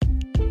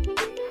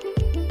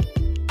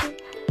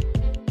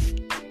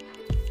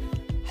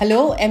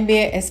Hello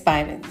MBA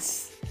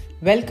aspirants.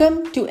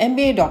 Welcome to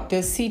MBA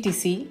Doctors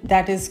CTC,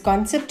 that is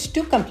Concept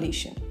to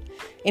Completion.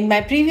 In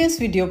my previous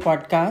video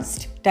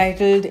podcast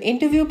titled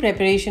Interview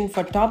Preparation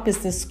for Top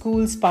Business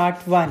Schools Part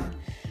 1,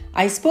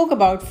 I spoke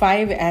about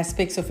 5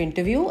 aspects of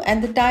interview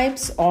and the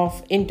types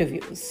of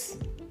interviews.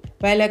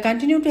 While I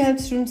continue to help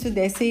students with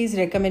essays,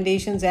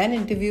 recommendations and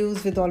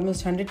interviews with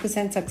almost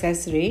 100%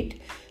 success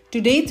rate,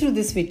 today through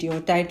this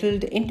video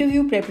titled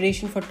Interview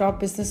Preparation for Top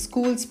Business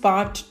Schools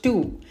Part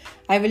 2,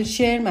 I will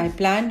share my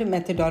planned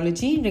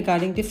methodology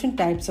regarding different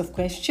types of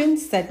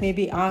questions that may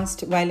be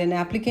asked while an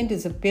applicant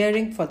is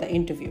appearing for the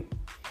interview.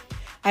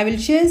 I will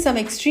share some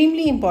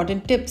extremely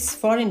important tips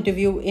for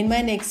interview in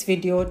my next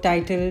video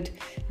titled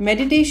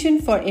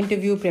Meditation for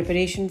Interview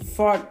Preparation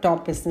for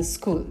Top Business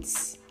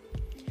Schools.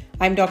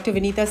 I'm Dr.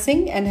 Vinita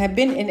Singh and have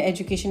been in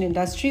education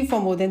industry for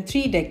more than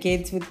 3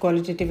 decades with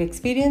qualitative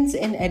experience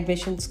in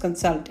admissions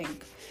consulting.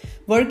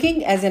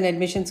 Working as an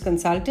admissions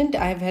consultant,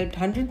 I have helped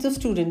hundreds of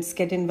students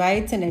get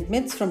invites and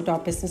admits from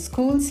top business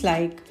schools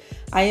like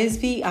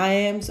ISB,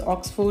 IIMs,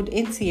 Oxford,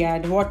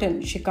 INSEAD,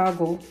 Wharton,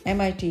 Chicago,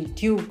 MIT,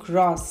 Duke,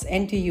 Ross,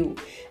 NTU,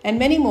 and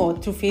many more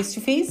through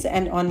face-to-face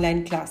and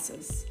online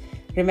classes.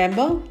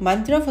 Remember,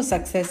 mantra for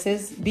success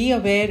is be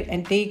aware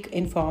and take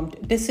informed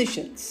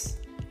decisions.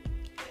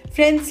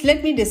 Friends,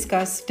 let me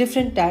discuss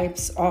different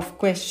types of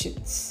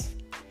questions.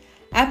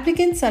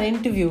 Applicants are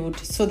interviewed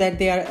so that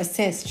they are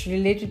assessed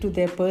related to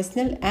their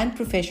personal and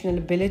professional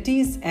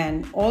abilities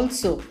and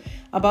also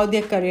about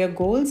their career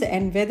goals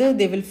and whether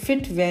they will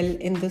fit well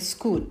in the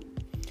school.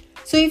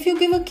 So if you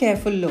give a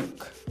careful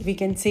look, we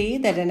can say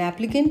that an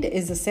applicant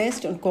is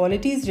assessed on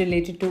qualities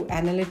related to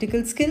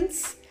analytical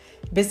skills,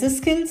 business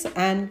skills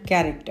and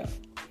character.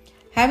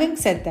 Having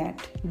said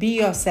that, be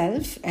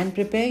yourself and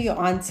prepare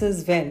your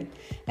answers well,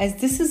 as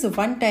this is a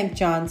one-time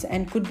chance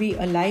and could be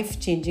a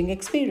life-changing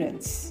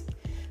experience.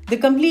 The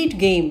complete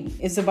game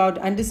is about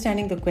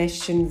understanding the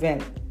question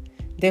well.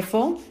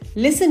 Therefore,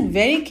 listen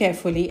very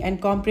carefully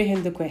and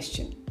comprehend the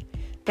question.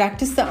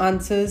 Practice the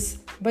answers,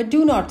 but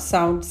do not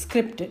sound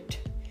scripted.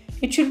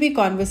 It should be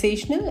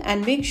conversational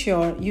and make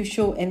sure you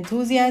show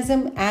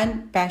enthusiasm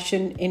and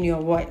passion in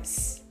your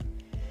voice.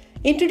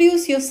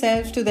 Introduce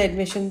yourself to the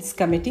admissions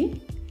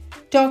committee.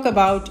 Talk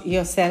about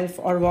yourself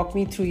or walk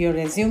me through your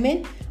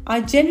resume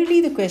are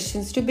generally the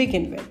questions to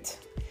begin with.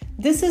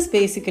 This is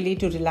basically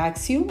to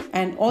relax you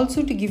and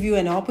also to give you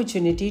an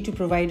opportunity to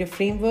provide a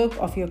framework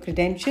of your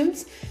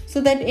credentials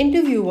so that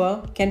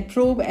interviewer can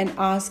probe and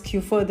ask you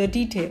further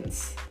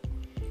details.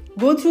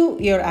 Go through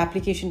your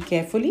application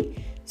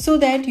carefully so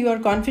that you are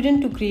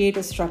confident to create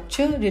a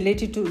structure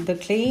related to the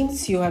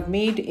claims you have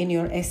made in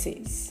your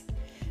essays.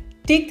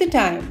 Take the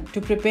time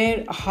to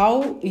prepare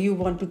how you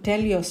want to tell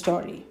your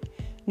story.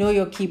 Know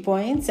your key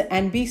points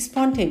and be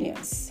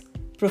spontaneous.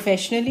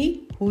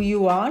 Professionally, who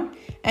you are,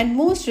 and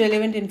most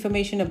relevant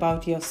information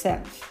about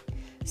yourself.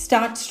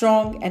 Start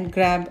strong and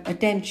grab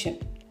attention.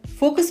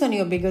 Focus on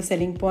your bigger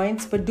selling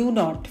points, but do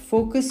not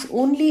focus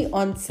only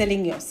on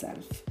selling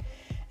yourself.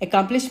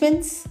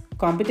 Accomplishments,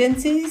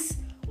 competencies,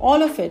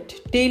 all of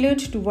it tailored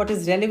to what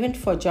is relevant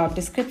for job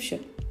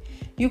description.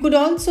 You could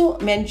also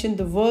mention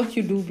the work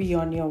you do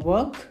beyond your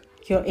work,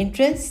 your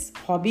interests,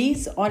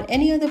 hobbies, or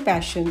any other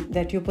passion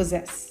that you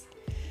possess.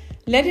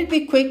 Let it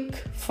be quick,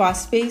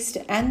 fast-paced,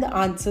 and the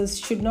answers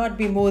should not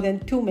be more than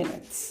 2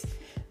 minutes.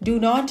 Do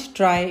not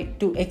try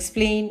to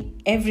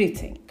explain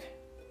everything.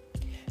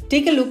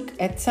 Take a look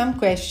at some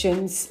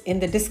questions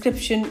in the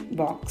description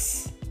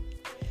box.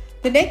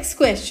 The next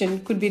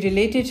question could be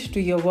related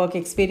to your work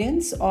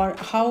experience or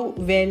how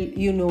well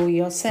you know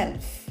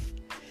yourself.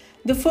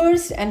 The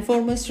first and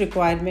foremost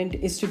requirement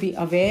is to be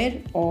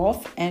aware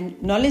of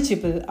and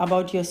knowledgeable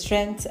about your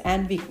strengths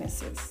and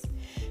weaknesses.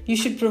 You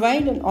should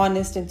provide an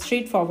honest and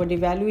straightforward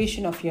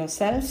evaluation of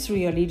yourself through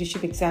your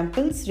leadership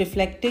examples,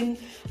 reflecting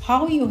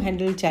how you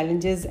handle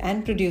challenges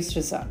and produce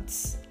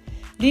results.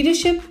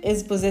 Leadership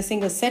is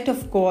possessing a set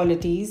of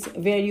qualities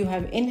where you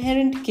have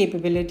inherent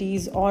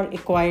capabilities or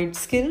acquired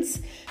skills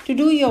to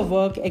do your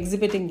work,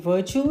 exhibiting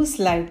virtues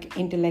like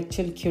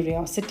intellectual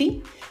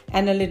curiosity,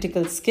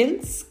 analytical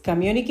skills,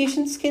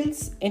 communication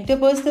skills,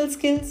 interpersonal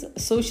skills,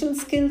 social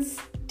skills,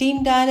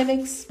 team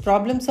dynamics,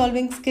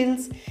 problem-solving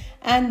skills,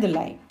 and the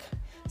like.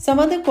 Some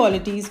other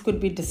qualities could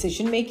be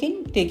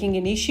decision-making, taking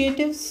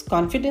initiatives,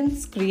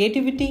 confidence,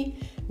 creativity,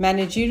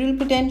 managerial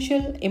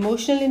potential,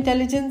 emotional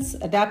intelligence,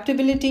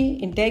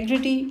 adaptability,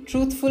 integrity,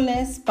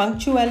 truthfulness,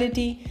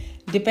 punctuality,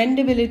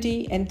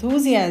 dependability,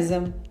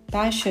 enthusiasm,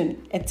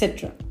 passion,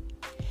 etc.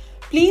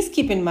 Please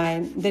keep in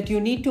mind that you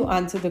need to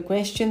answer the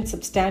question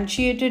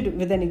substantiated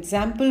with an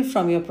example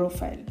from your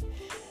profile.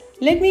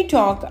 Let me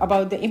talk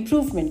about the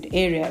improvement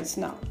areas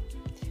now.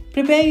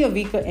 Prepare your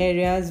weaker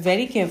areas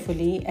very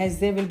carefully as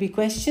there will be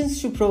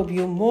questions to probe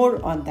you more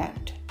on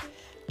that.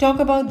 Talk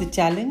about the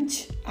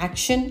challenge,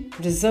 action,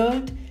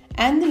 result,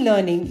 and the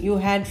learning you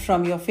had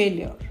from your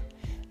failure.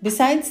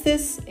 Besides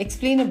this,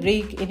 explain a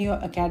break in your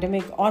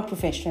academic or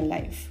professional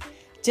life.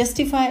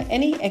 Justify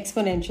any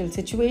exponential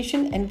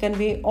situation and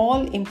convey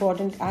all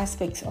important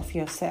aspects of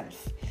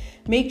yourself.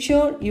 Make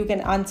sure you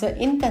can answer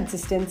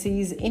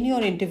inconsistencies in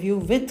your interview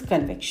with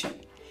conviction.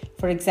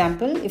 For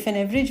example, if an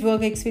average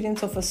work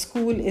experience of a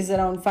school is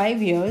around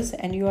 5 years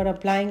and you are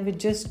applying with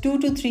just 2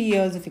 to 3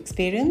 years of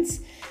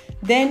experience,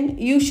 then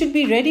you should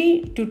be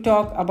ready to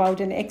talk about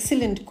an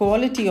excellent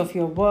quality of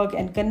your work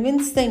and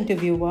convince the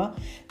interviewer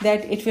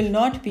that it will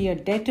not be a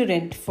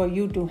deterrent for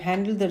you to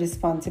handle the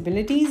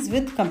responsibilities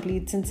with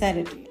complete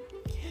sincerity.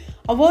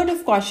 A word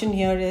of caution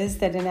here is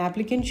that an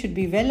applicant should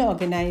be well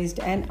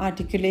organized and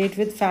articulate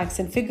with facts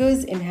and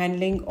figures in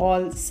handling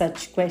all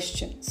such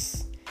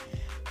questions.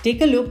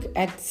 Take a look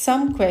at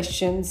some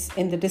questions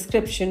in the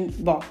description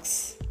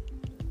box.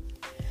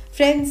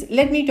 Friends,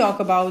 let me talk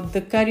about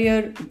the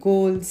career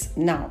goals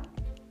now.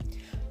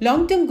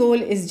 Long-term goal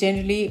is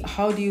generally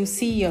how do you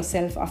see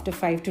yourself after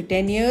 5 to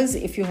 10 years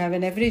if you have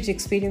an average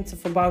experience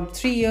of about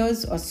 3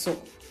 years or so.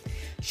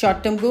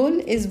 Short-term goal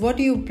is what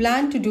do you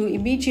plan to do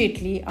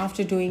immediately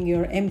after doing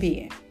your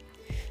MBA.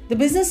 The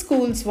business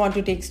schools want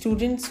to take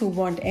students who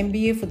want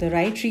MBA for the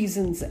right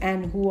reasons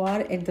and who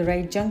are at the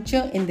right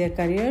juncture in their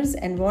careers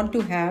and want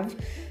to have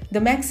the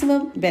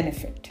maximum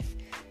benefit.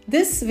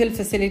 This will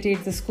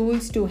facilitate the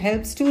schools to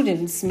help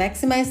students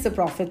maximize the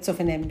profits of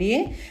an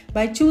MBA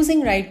by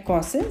choosing right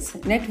courses,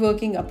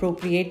 networking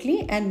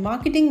appropriately, and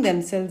marketing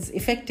themselves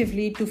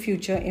effectively to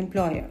future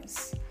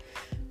employers.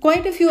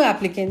 Quite a few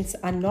applicants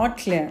are not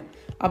clear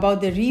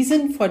about the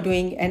reason for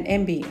doing an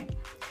MBA.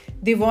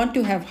 They want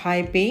to have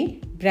high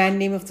pay, brand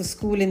name of the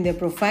school in their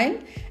profile,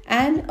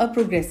 and a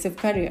progressive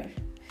career.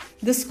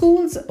 The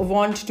schools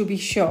want to be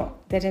sure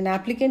that an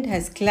applicant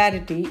has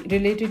clarity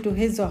related to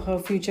his or her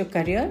future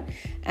career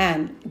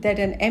and that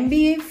an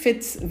MBA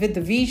fits with the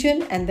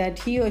vision and that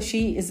he or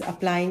she is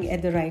applying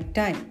at the right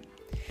time.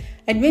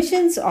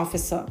 Admissions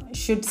officer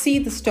should see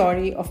the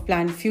story of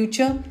planned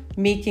future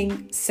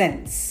making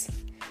sense.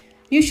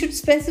 You should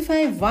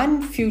specify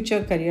one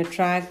future career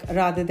track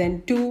rather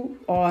than 2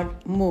 or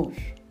more.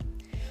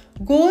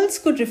 Goals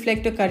could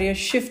reflect a career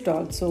shift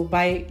also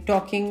by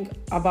talking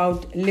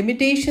about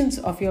limitations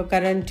of your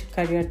current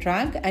career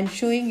track and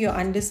showing your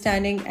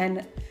understanding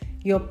and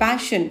your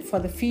passion for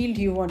the field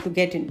you want to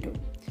get into.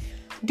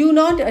 Do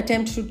not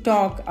attempt to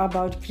talk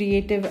about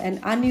creative and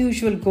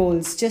unusual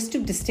goals just to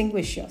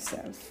distinguish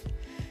yourself.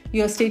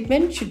 Your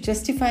statement should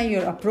justify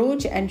your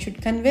approach and should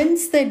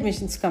convince the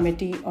admissions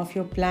committee of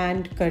your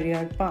planned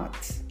career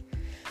path.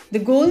 The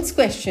goals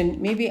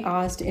question may be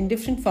asked in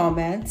different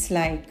formats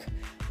like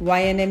why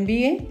an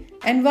MBA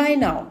and why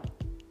now?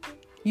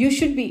 You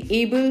should be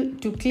able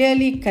to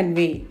clearly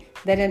convey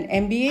that an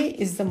MBA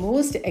is the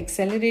most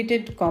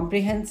accelerated,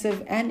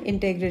 comprehensive, and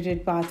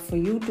integrated path for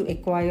you to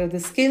acquire the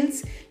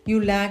skills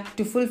you lack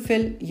to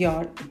fulfill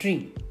your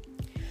dream.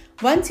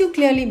 Once you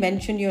clearly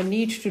mention your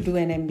need to do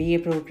an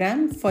MBA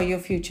program for your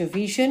future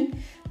vision,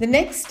 the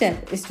next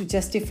step is to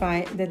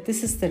justify that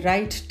this is the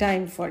right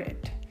time for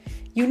it.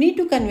 You need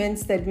to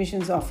convince the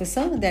admissions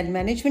officer that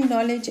management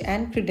knowledge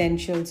and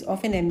credentials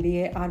of an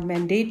MBA are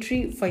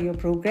mandatory for your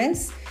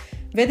progress,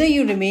 whether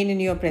you remain in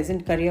your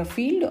present career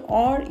field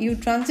or you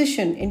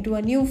transition into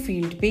a new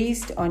field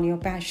based on your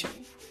passion.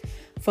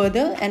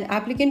 Further, an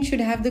applicant should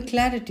have the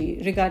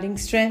clarity regarding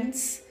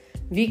strengths,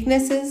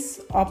 weaknesses,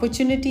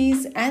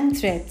 opportunities, and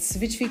threats,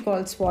 which we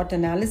call SWOT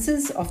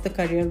analysis of the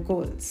career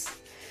goals.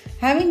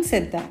 Having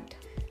said that,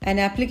 an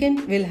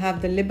applicant will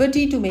have the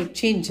liberty to make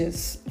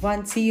changes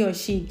once he or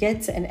she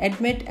gets an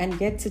admit and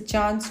gets a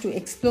chance to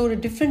explore a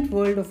different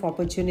world of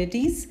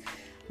opportunities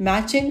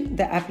matching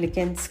the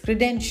applicant's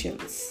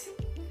credentials.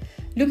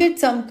 Look at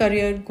some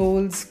career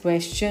goals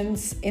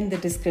questions in the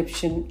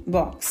description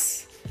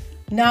box.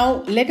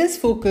 Now let us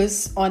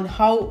focus on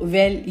how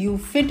well you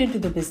fit into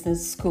the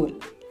business school.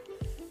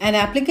 An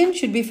applicant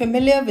should be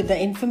familiar with the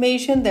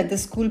information that the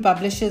school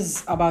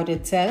publishes about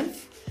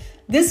itself.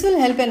 This will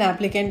help an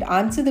applicant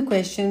answer the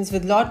questions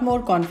with a lot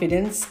more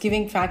confidence,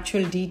 giving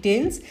factual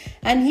details,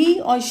 and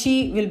he or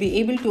she will be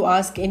able to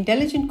ask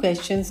intelligent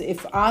questions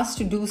if asked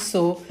to do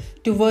so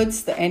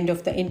towards the end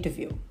of the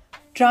interview.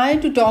 Try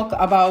to talk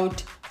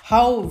about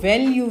how well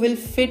you will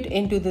fit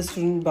into the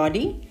student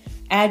body,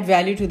 add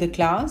value to the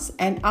class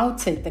and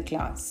outside the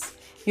class.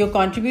 Your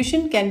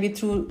contribution can be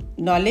through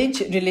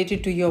knowledge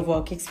related to your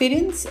work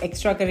experience,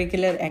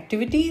 extracurricular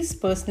activities,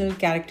 personal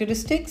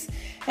characteristics,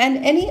 and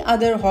any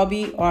other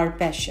hobby or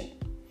passion.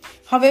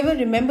 However,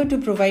 remember to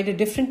provide a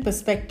different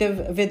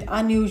perspective with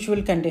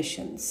unusual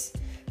conditions.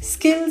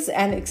 Skills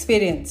and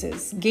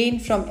experiences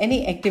gained from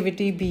any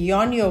activity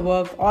beyond your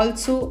work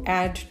also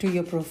add to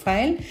your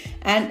profile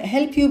and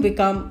help you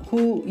become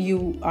who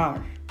you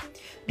are.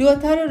 Do a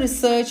thorough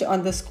research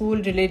on the school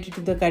related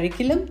to the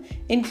curriculum,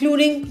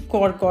 including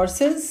core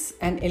courses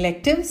and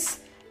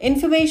electives,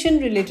 information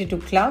related to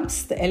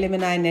clubs, the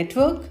alumni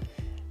network,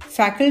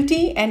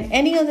 faculty, and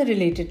any other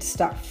related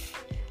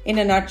stuff. In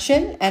a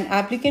nutshell, an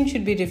applicant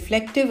should be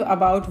reflective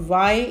about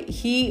why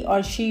he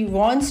or she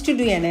wants to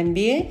do an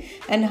MBA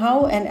and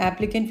how an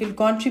applicant will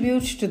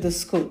contribute to the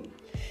school.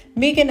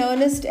 Make an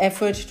earnest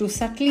effort to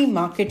subtly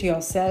market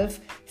yourself,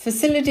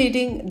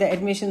 facilitating the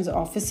admissions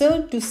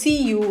officer to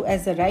see you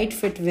as the right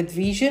fit with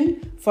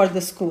vision for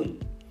the school.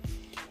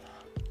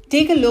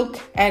 Take a look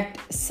at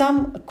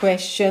some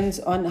questions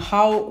on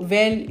how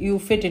well you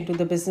fit into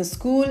the business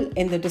school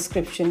in the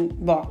description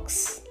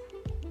box.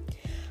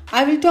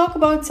 I will talk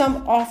about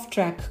some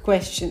off-track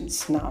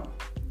questions now.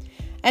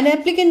 An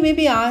applicant may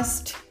be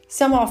asked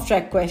some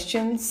off-track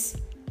questions.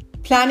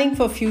 Planning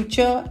for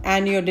future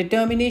and your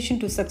determination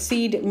to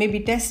succeed may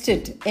be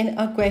tested in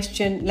a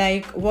question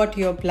like what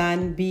your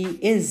plan B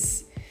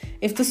is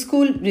if the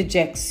school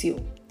rejects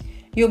you.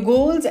 Your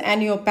goals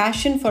and your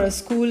passion for a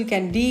school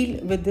can deal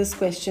with this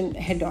question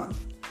head on.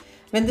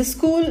 When the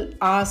school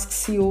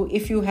asks you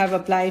if you have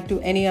applied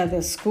to any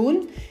other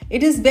school,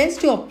 it is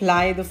best to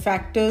apply the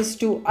factors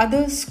to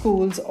other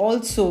schools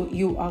also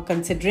you are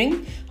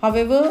considering.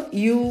 However,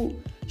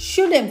 you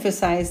should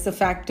emphasize the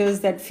factors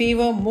that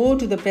favor more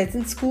to the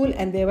present school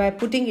and thereby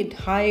putting it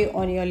high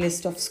on your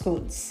list of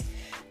schools.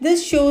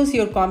 This shows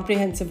your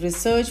comprehensive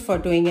research for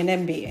doing an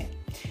MBA.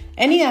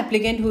 Any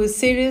applicant who is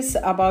serious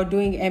about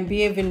doing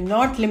MBA will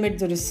not limit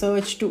the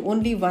research to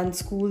only one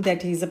school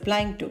that he is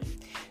applying to.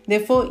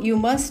 Therefore, you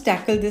must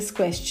tackle this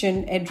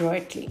question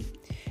adroitly.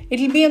 It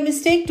will be a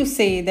mistake to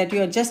say that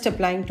you are just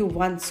applying to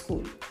one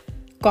school.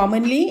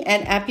 Commonly,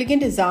 an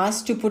applicant is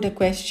asked to put a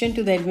question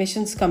to the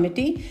admissions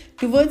committee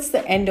towards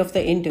the end of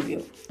the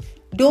interview.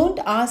 Don't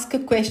ask a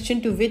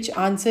question to which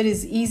answer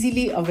is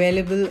easily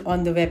available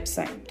on the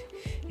website.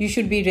 You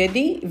should be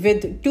ready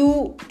with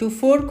 2 to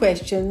 4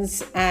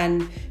 questions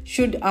and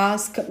should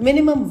ask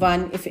minimum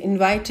 1 if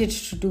invited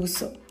to do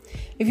so.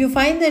 If you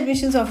find the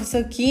admissions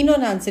officer keen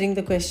on answering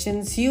the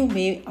questions, you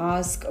may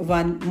ask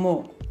 1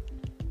 more.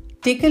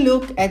 Take a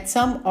look at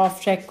some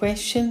off-track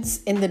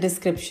questions in the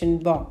description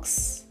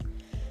box.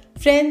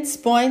 Friends,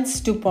 points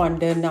to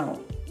ponder now.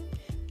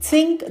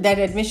 Think that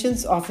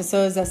admissions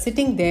officers are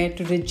sitting there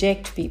to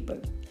reject people.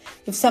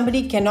 If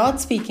somebody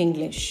cannot speak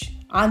English,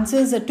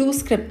 answers are too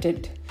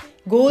scripted,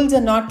 goals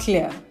are not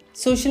clear,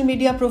 social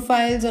media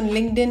profiles on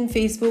LinkedIn,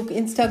 Facebook,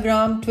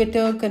 Instagram,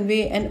 Twitter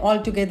convey an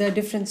altogether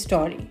different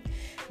story,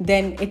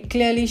 then it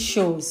clearly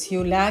shows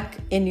you lack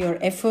in your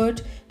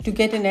effort to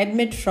get an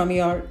admit from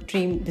your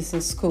dream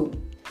business school.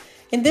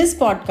 In this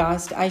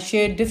podcast, I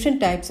shared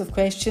different types of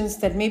questions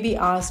that may be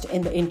asked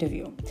in the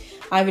interview.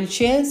 I will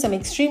share some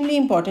extremely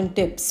important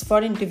tips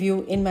for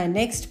interview in my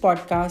next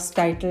podcast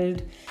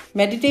titled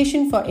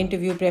Meditation for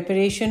Interview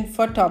Preparation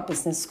for Top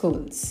Business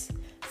Schools.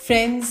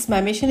 Friends, my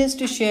mission is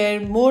to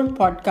share more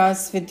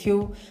podcasts with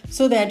you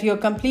so that your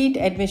complete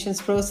admissions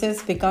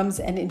process becomes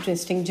an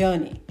interesting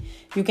journey.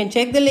 You can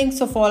check the links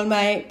of all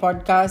my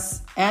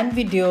podcasts and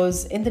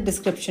videos in the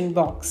description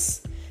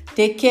box.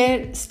 Take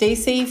care, stay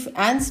safe,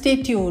 and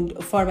stay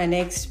tuned for my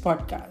next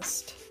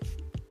podcast.